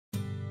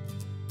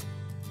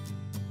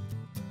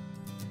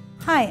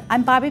Hi,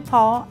 I'm Bobby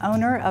Paul,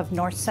 owner of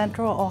North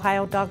Central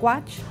Ohio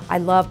DogWatch. I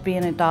love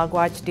being a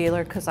DogWatch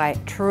dealer because I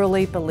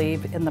truly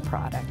believe in the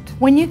product.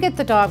 When you get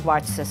the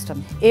DogWatch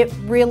system, it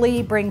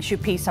really brings you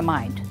peace of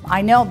mind.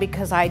 I know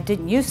because I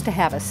didn't used to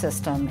have a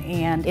system,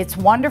 and it's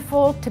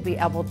wonderful to be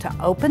able to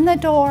open the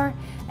door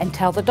and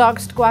tell the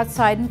dogs to go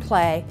outside and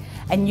play,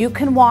 and you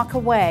can walk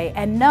away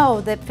and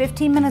know that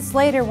 15 minutes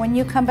later when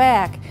you come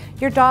back,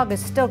 your dog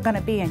is still going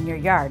to be in your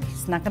yard.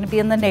 He's not going to be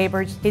in the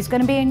neighbors, he's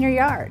going to be in your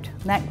yard.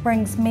 And that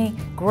brings me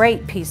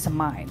great peace of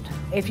mind.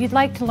 If you'd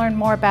like to learn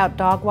more about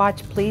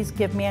DogWatch, please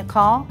give me a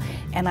call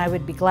and I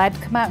would be glad to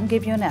come out and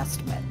give you an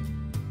estimate.